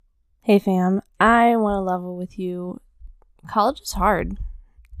Hey fam, I want to level with you. College is hard.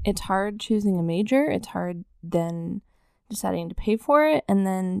 It's hard choosing a major. It's hard then deciding to pay for it and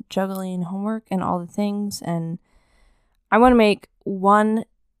then juggling homework and all the things. And I want to make one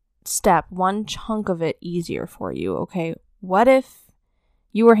chunk of it easier for you, okay? What if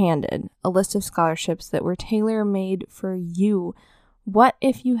you were handed a list of scholarships that were tailor-made for you? What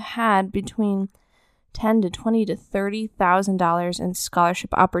if you had between $10,000 to $20,000 to $30,000 in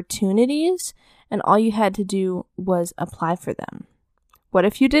scholarship opportunities, and all you had to do was apply for them? What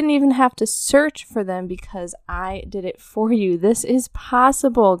if you didn't even have to search for them because I did it for you? This is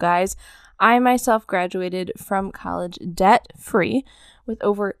possible, guys. I myself graduated from college debt-free with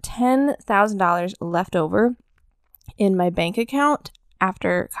over $10,000 left over in my bank account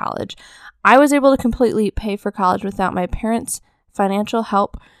after college. I was able to completely pay for college without my parents' financial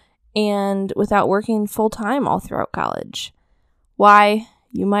help and without working full-time all throughout college. Why,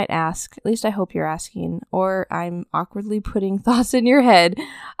 you might ask, at least I hope you're asking, or I'm awkwardly putting thoughts in your head,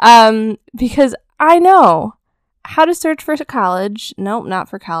 because I know how to search for college. Nope, not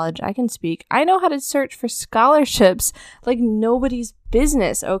for college. I can speak. I know how to search for scholarships like nobody's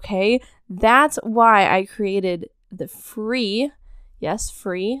business, okay? That's why I created the free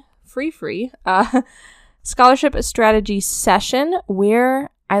scholarship strategy session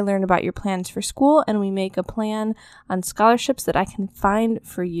where I learn about your plans for school and we make a plan on scholarships that I can find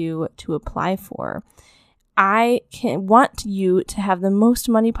for you to apply for. I want you to have the most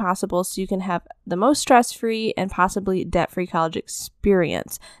money possible so you can have the most stress-free and possibly debt-free college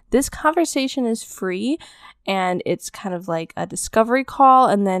experience. This conversation is free and it's kind of like a discovery call.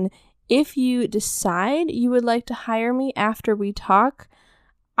 And then if you decide you would like to hire me after we talk,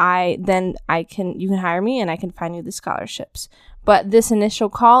 you can hire me and I can find you the scholarships. But this initial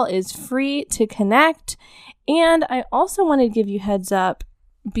call is free to connect. And I also want to give you heads up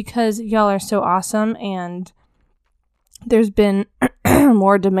because y'all are so awesome and there's been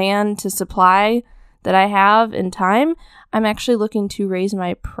more demand to supply that I have in time. I'm actually looking to raise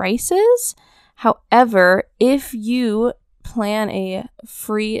my prices. However, if you plan a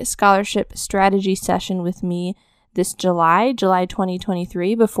free scholarship strategy session with me this July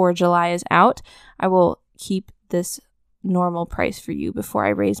 2023, before July is out, I will keep this normal price for you before I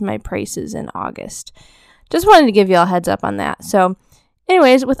raise my prices in August. Just wanted to give you all a heads up on that. So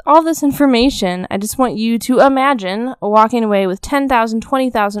anyways, with all this information, I just want you to imagine walking away with $10,000,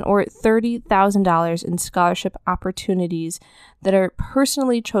 $20,000, or $30,000 in scholarship opportunities that are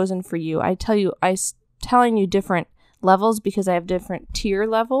personally chosen for you. I'm telling you different levels because I have different tier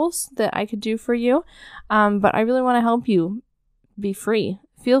levels that I could do for you. But I really want to help you be free.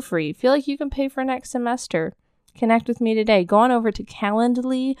 Feel free. Feel like you can pay for next semester. Connect with me today. Go on over to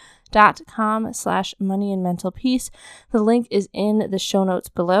calendly.com/moneyandmentalpeace. The link is in the show notes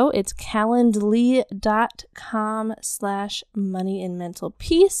below. It's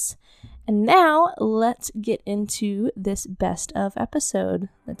calendly.com/moneyandmentalpeace. And now let's get into this best of episode.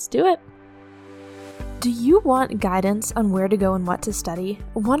 Let's do it. Do you want guidance on where to go and what to study?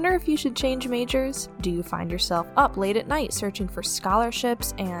 Wonder if you should change majors? Do you find yourself up late at night searching for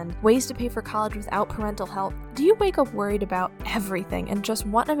scholarships and ways to pay for college without parental help? Do you wake up worried about everything and just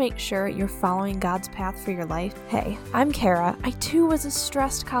want to make sure you're following God's path for your life? Hey, I'm Kara. I too was a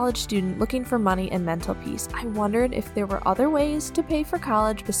stressed college student looking for money and mental peace. I wondered if there were other ways to pay for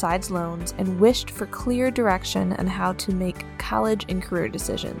college besides loans and wished for clear direction on how to make college and career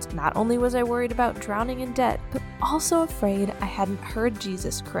decisions. Not only was I worried about drowning in debt, but also afraid I hadn't heard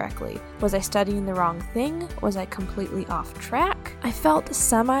Jesus correctly. Was I studying the wrong thing? Was I completely off track? I felt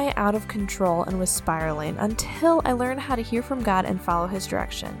semi out of control and was spiraling until I learned how to hear from God and follow His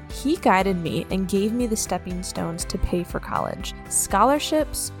direction. He guided me and gave me the stepping stones to pay for college.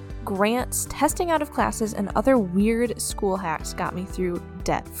 Scholarships, grants, testing out of classes, and other weird school hacks got me through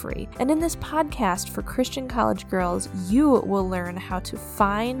debt-free. And in this podcast for Christian college girls, you will learn how to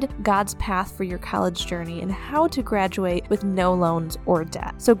find God's path for your college journey and how to graduate with no loans or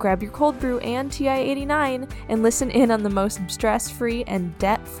debt. So grab your cold brew and TI-89 and listen in on the most stress-free and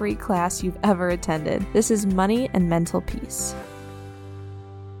debt-free class you've ever attended. This is Money and Mental Peace.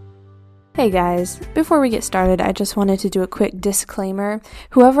 Hey guys, before we get started, I just wanted to do a quick disclaimer.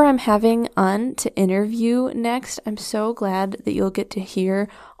 Whoever I'm having on to interview next, I'm so glad that you'll get to hear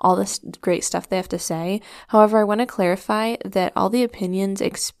all this great stuff they have to say. However, I want to clarify that all the opinions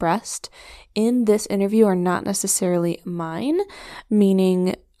expressed in this interview are not necessarily mine,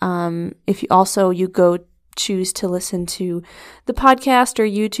 meaning if you go choose to listen to the podcast or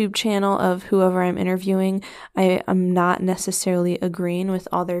YouTube channel of whoever I'm interviewing, I am not necessarily agreeing with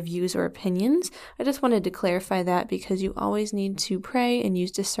all their views or opinions. I just wanted to clarify that because you always need to pray and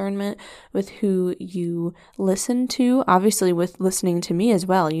use discernment with who you listen to. Obviously, with listening to me as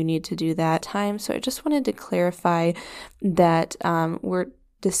well, you need to do that time. So I just wanted to clarify that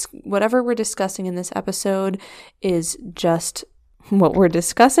whatever we're discussing in this episode is just what we're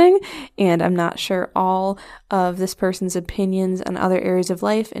discussing, and I'm not sure all of this person's opinions on other areas of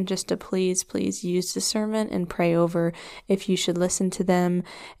life, and just to please use discernment and pray over if you should listen to them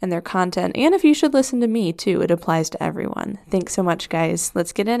and their content, and if you should listen to me too. It applies to everyone. Thanks so much, guys.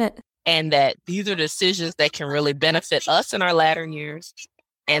 Let's get in it. And that these are decisions that can really benefit us in our latter years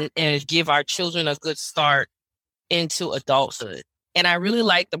and give our children a good start into adulthood. And I really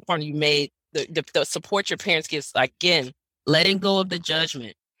like the point you made, the support your parents give. Again, letting go of the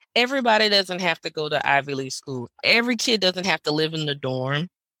judgment. Everybody doesn't have to go to Ivy League school. Every kid doesn't have to live in the dorm.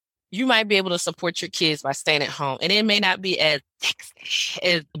 You might be able to support your kids by staying at home. And it may not be as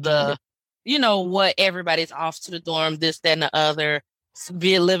the, what everybody's off to the dorm, this, that, and the other,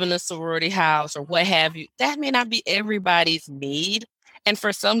 be it live in a sorority house or what have you. That may not be everybody's need. And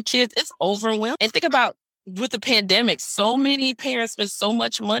for some kids, it's overwhelming. And think about with the pandemic, so many parents spend so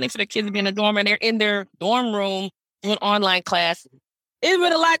much money for their kids to be in a dorm, and they're in their dorm room doing online classes. It would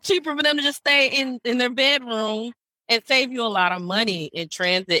be a lot cheaper for them to just stay in their bedroom and save you a lot of money in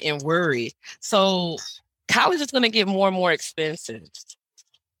transit and worry. So college is going to get more and more expensive.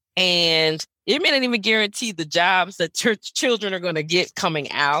 And it may not even guarantee the jobs that your children are going to get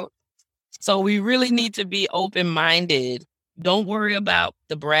coming out. So we really need to be open-minded. Don't worry about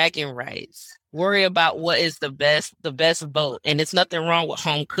the bragging rights. Worry about what is the best vote. And it's nothing wrong with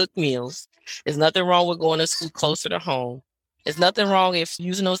home cooked meals. There's nothing wrong with going to school closer to home. There's nothing wrong if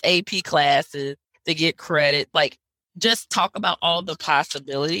using those AP classes to get credit. Just talk about all the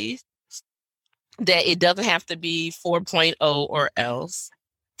possibilities, that it doesn't have to be 4.0 or else,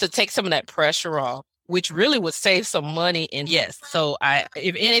 to take some of that pressure off, which really would save some money. And yes, so and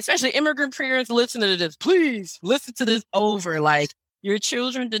especially immigrant parents listening to this, please listen to this over. Your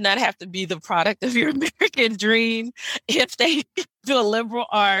children do not have to be the product of your American dream if they do a liberal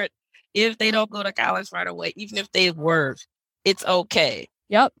art, if they don't go to college right away, even if they work. It's okay.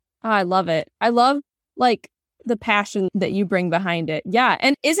 Yep. Oh, I love it. I love the passion that you bring behind it. Yeah.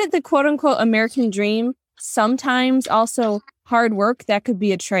 And isn't the quote unquote American dream sometimes also hard work? That could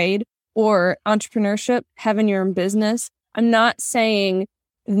be a trade or entrepreneurship, having your own business. I'm not saying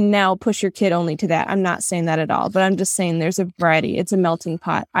now push your kid only to that. I'm not saying that at all, but I'm just saying there's a variety. It's a melting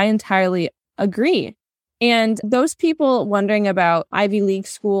pot. I entirely agree. And those people wondering about Ivy League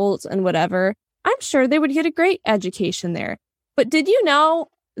schools and whatever, I'm sure they would get a great education there. But did you know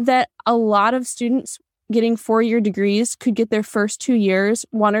that a lot of students getting 4-year degrees could get their first 2 years,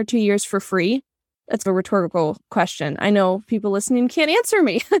 1 or 2 years for free? That's a rhetorical question. I know people listening can't answer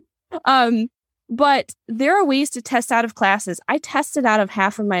me. But there are ways to test out of classes. I tested out of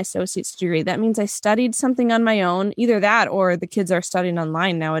half of my associate's degree. That means I studied something on my own, either that or the kids are studying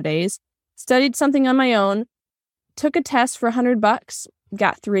online nowadays. Studied something on my own, took a test for $100,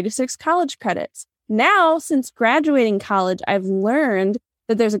 got 3 to 6 college credits. Now, since graduating college, I've learned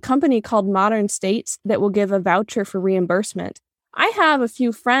that there's a company called Modern States that will give a voucher for reimbursement. I have a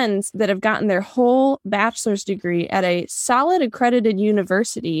few friends that have gotten their whole bachelor's degree at a solid accredited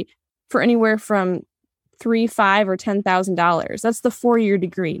university for anywhere from $3,000, $5,000, or $10,000. That's the 4-year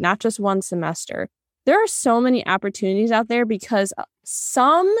degree, not just one semester. There are so many opportunities out there because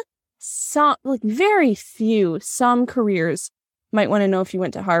some very few, some careers might want to know if you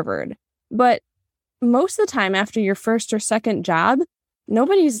went to Harvard. But most of the time after your first or second job,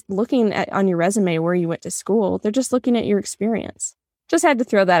 nobody's looking at on your resume where you went to school. They're just looking at your experience. Just had to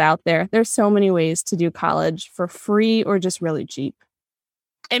throw that out there. There's so many ways to do college for free or just really cheap.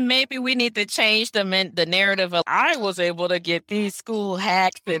 And maybe we need to change the narrative of I was able to get these school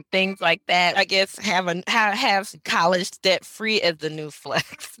hacks and things like that. I guess have college debt free as the new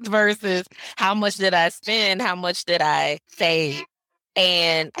flex versus how much did I spend? How much did I save?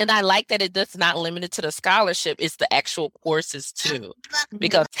 And I like that it's not limited to the scholarship. It's the actual courses too,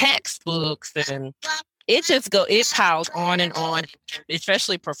 because textbooks and it piles on and on,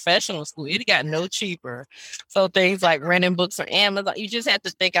 especially professional school. It got no cheaper. So things like renting books on Amazon, you just have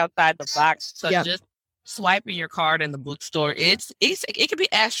to think outside the box. So just swiping your card in the bookstore, it can be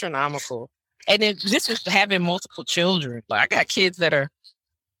astronomical. And then this is having multiple children. I got kids that are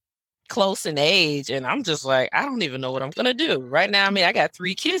close in age, and I'm just like, I don't even know what I'm going to do right now. I mean, I got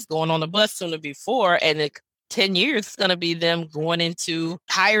 3 kids going on the bus soon to be 4, and 10 years is going to be them going into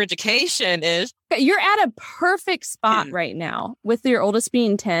higher education. You're at a perfect spot right now with your oldest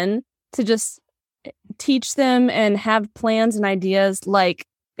being 10 to just teach them and have plans and ideas. Like,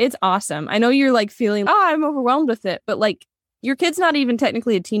 it's awesome. I know you're like feeling, I'm overwhelmed with it, but like your kid's not even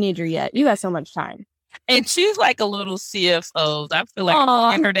technically a teenager yet. You have so much time. And she's like a little CFO. I feel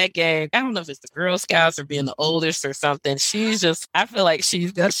like in her that game. I don't know if it's the Girl Scouts or being the oldest or something. I feel like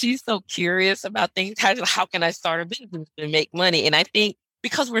she's so curious about things. How can I start a business and make money? And I think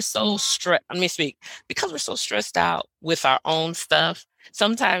because we're so because we're so stressed out with our own stuff,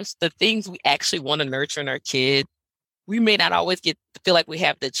 sometimes the things we actually want to nurture in our kids, we may not always feel like we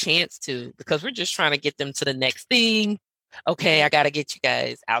have the chance to, because we're just trying to get them to the next thing. Okay, I got to get you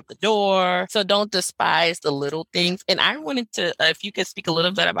guys out the door. So don't despise the little things. And I wanted to, if you could speak a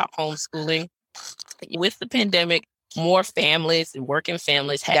little bit about homeschooling. With the pandemic, more families and working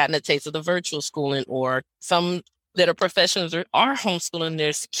families have gotten a taste of the virtual schooling, or some that are professionals are homeschooling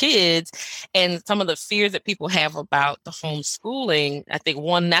their kids. And some of the fears that people have about the homeschooling, I think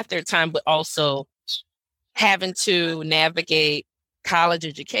one, not their time, but also having to navigate college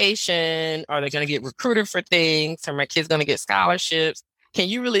education. Are they going to get recruited for things? Are my kids going to get scholarships? Can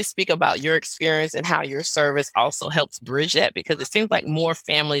you really speak about your experience and how your service also helps bridge that? Because it seems like more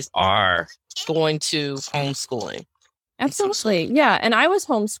families are going to homeschooling. Absolutely. Yeah. And I was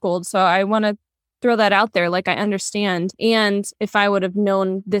homeschooled, so I want to throw that out there. Like, I understand. And if I would have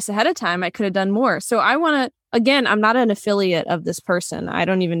known this ahead of time, I could have done more. So I want to, again, I'm not an affiliate of this person. I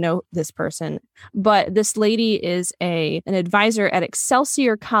don't even know this person, but this lady is an advisor at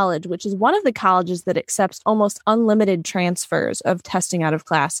Excelsior College, which is one of the colleges that accepts almost unlimited transfers of testing out of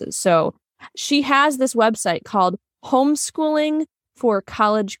classes. So she has this website called Homeschooling for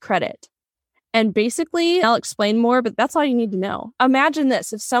College Credit. And basically, I'll explain more, but that's all you need to know. Imagine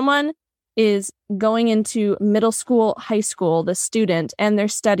this. If someone is going into middle school, high school, the student, and they're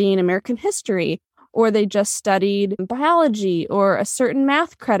studying American history, or they just studied biology or a certain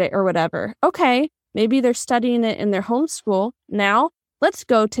math credit or whatever. Okay, maybe they're studying it in their homeschool. Now, let's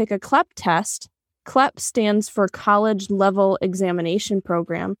go take a CLEP test. CLEP stands for College Level Examination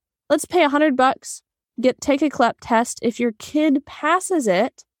Program. Let's pay $100, take a CLEP test. If your kid passes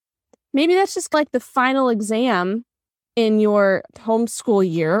it, maybe that's just like the final exam in your homeschool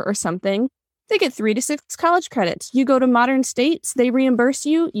year or something. They get 3 to 6 college credits. You go to Modern States, they reimburse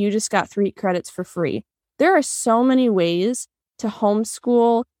you. You just got 3 credits for free. There are so many ways to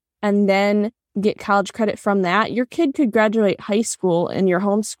homeschool and then get college credit from that. Your kid could graduate high school in your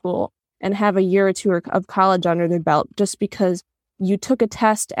homeschool and have a year or two of college under their belt just because you took a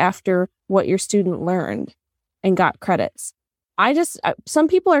test after what your student learned and got credits. Some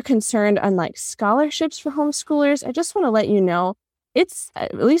people are concerned on like scholarships for homeschoolers. I just want to let you know, it's,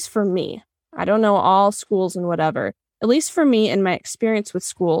 at least for me, I don't know all schools and whatever, at least for me and my experience with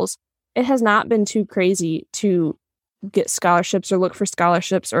schools, it has not been too crazy to get scholarships or look for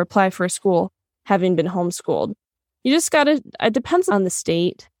scholarships or apply for a school having been homeschooled. You just it depends on the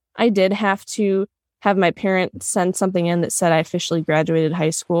state. I did have to have my parents send something in that said I officially graduated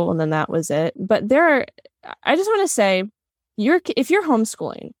high school, and then that was it. But I just want to say, if you're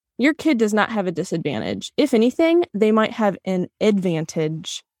homeschooling, your kid does not have a disadvantage. If anything, they might have an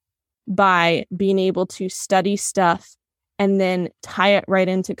advantage by being able to study stuff and then tie it right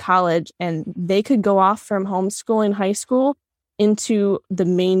into college. And they could go off from homeschooling high school into the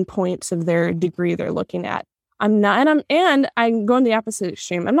main points of their degree they're looking at. I'm going the opposite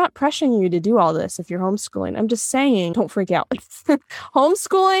extreme. I'm not pressuring you to do all this if you're homeschooling. I'm just saying, don't freak out.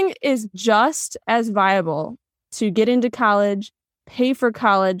 Homeschooling is just as viable to get into college, pay for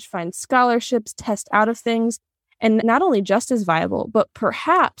college, find scholarships, test out of things, and not only just as viable, but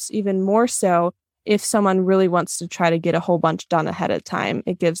perhaps even more so if someone really wants to try to get a whole bunch done ahead of time.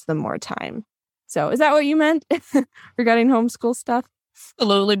 It gives them more time. So is that what you meant regarding homeschool stuff?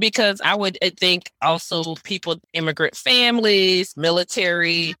 Absolutely, because I would think also immigrant families,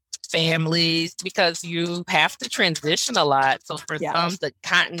 military families, because you have to transition a lot. So for some, the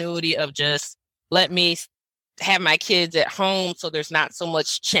continuity of just let me have my kids at home so there's not so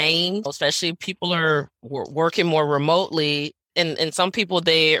much change, especially people are working more remotely. And some people,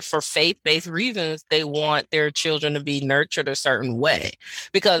 for faith-based reasons, they want their children to be nurtured a certain way.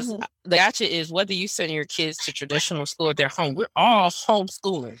 Because the gotcha is whether you send your kids to traditional school or they're home, we're all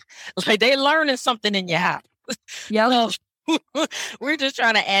homeschooling. Like they're learning something in your house. Yeah. So we're just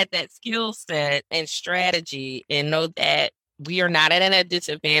trying to add that skill set and strategy and know that we are not at a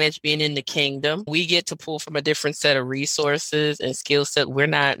disadvantage being in the kingdom. We get to pull from a different set of resources and skill set. We're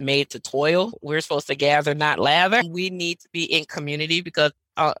not made to toil. We're supposed to gather, not lather. We need to be in community because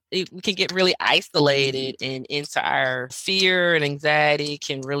we can get really isolated and into our fear and anxiety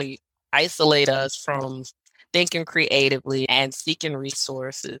can really isolate us from thinking creatively and seeking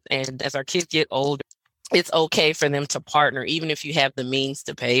resources. And as our kids get older, it's okay for them to partner, even if you have the means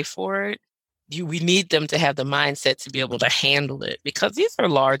to pay for it. We need them to have the mindset to be able to handle it because these are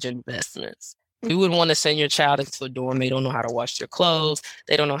large investments. You wouldn't want to send your child into a dorm. They don't know how to wash their clothes.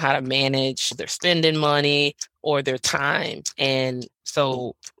 They don't know how to manage their spending money or their time. And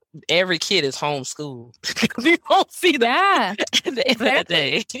so every kid is homeschooled. You don't see that at the end of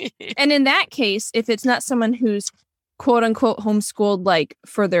the day. And in that case, if it's not someone who's quote unquote homeschooled like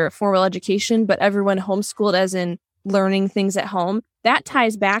for their formal education, but everyone homeschooled as in learning things at home, that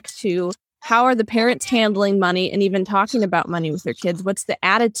ties back to how are the parents handling money and even talking about money with their kids? What's the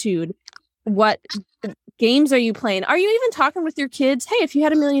attitude? What games are you playing? Are you even talking with your kids? Hey, if you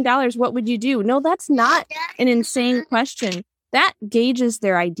had $1 million, what would you do? No, that's not an insane question. That gauges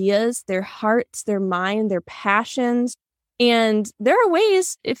their ideas, their hearts, their mind, their passions. And there are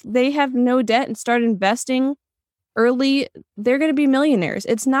ways, if they have no debt and start investing early, they're going to be millionaires.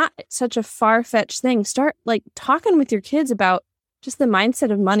 It's not such a far-fetched thing. Start like talking with your kids about just the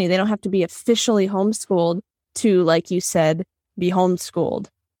mindset of money. They don't have to be officially homeschooled to, like you said, be homeschooled.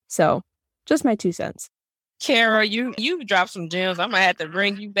 So just my 2 cents. Kara, you dropped some gems. I'm gonna have to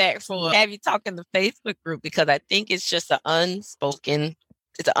bring you back for have you talk in the Facebook group because I think it's just an underspoken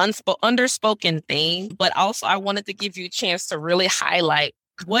thing. But also, I wanted to give you a chance to really highlight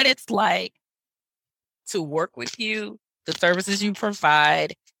what it's like to work with you, the services you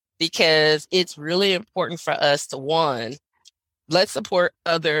provide, because it's really important for us to let's support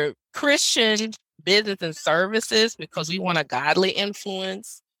other Christian business and services because we want a godly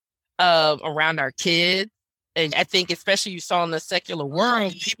influence around our kids. And I think especially you saw in the secular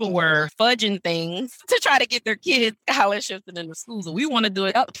world, people were fudging things to try to get their kids scholarships and in the schools. And we want to do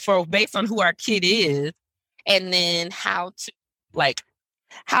it based on who our kid is and then how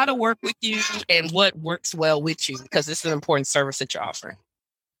to work with you and what works well with you because this is an important service that you're offering.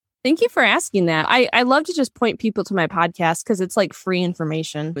 Thank you for asking that. I love to just point people to my podcast because it's like free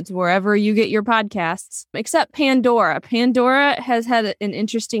information. It's wherever you get your podcasts, except Pandora. Pandora has had an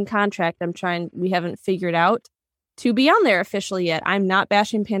interesting contract we haven't figured out to be on there officially yet. I'm not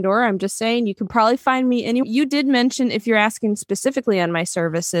bashing Pandora. I'm just saying you can probably find me You did mention if you're asking specifically on my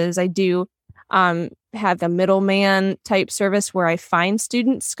services, I do have a middleman type service where I find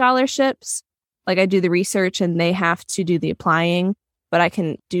student scholarships. Like I do the research and they have to do the applying. But I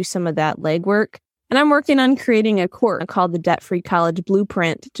can do some of that legwork. And I'm working on creating a course called the Debt-Free College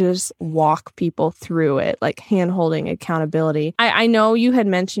Blueprint to just walk people through it, like hand-holding accountability. I know you had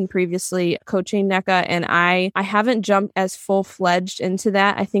mentioned previously coaching, NECA, and I haven't jumped as full-fledged into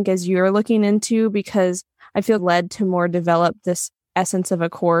that, I think, as you're looking into, because I feel led to more develop this essence of a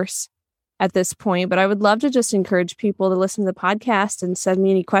course at this point. But I would love to just encourage people to listen to the podcast and send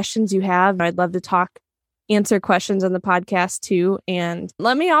me any questions you have. I'd love to answer questions on the podcast too. And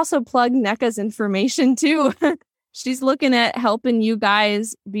let me also plug NECA's information too. She's looking at helping you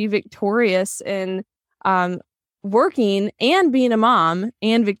guys be victorious in working and being a mom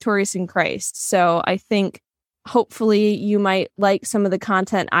and victorious in Christ. So I think hopefully you might like some of the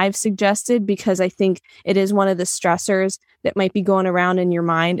content I've suggested because I think it is one of the stressors that might be going around in your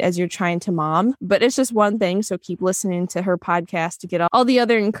mind as you're trying to mom. But it's just one thing. So keep listening to her podcast to get all the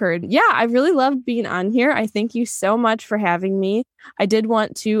other encouraged. Yeah, I really loved being on here. I thank you so much for having me. I did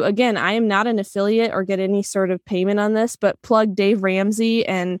want to, again, I am not an affiliate or get any sort of payment on this, but plug Dave Ramsey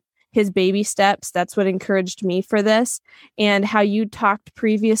and his baby steps. That's what encouraged me for this. And how you talked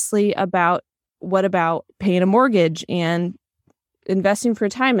previously about what about paying a mortgage and investing for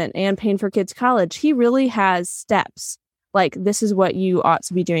retirement and paying for kids' college. He really has steps. Like, this is what you ought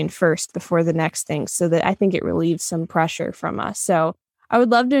to be doing first before the next thing, so that I think it relieves some pressure from us. So I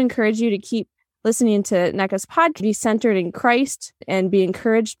would love to encourage you to keep listening to NECA's podcast, be centered in Christ and be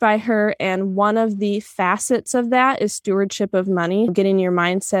encouraged by her. And one of the facets of that is stewardship of money, getting your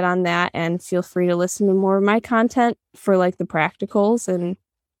mindset on that. And feel free to listen to more of my content for like the practicals, and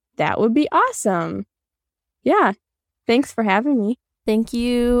that would be awesome. Yeah. Thanks for having me. Thank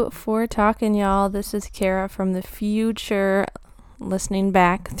you for talking, y'all. This is Kara from the future, listening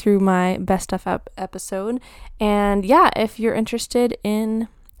back through my Best Stuff Up episode. And yeah, if you're interested in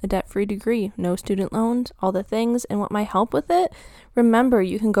a debt-free degree, no student loans, all the things, and what might help with it, remember,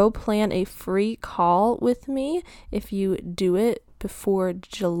 you can go plan a free call with me if you do it before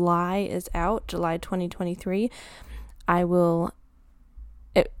July is out, July 2023.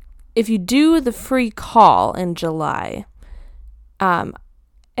 If you do the free call in July,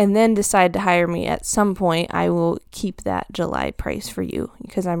 and then decide to hire me at some point, I will keep that July price for you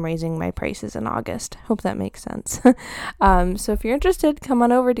because I'm raising my prices in August. Hope that makes sense. So if you're interested, come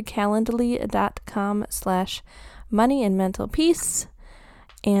on over to calendly.com/money and mental peace,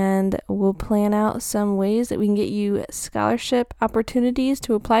 and we'll plan out some ways that we can get you scholarship opportunities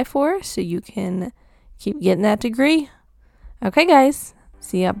to apply for so you can keep getting that degree. Okay, guys.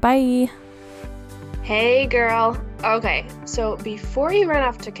 See ya. Bye. Hey, girl. Okay, so before you run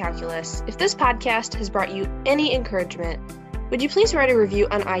off to calculus, if this podcast has brought you any encouragement, would you please write a review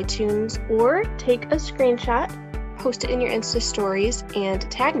on iTunes or take a screenshot, post it in your Insta stories, and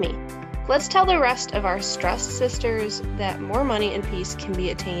tag me. Let's tell the rest of our stressed sisters that more money and peace can be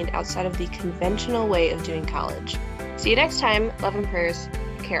attained outside of the conventional way of doing college. See you next time. Love and prayers,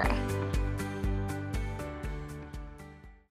 Kara.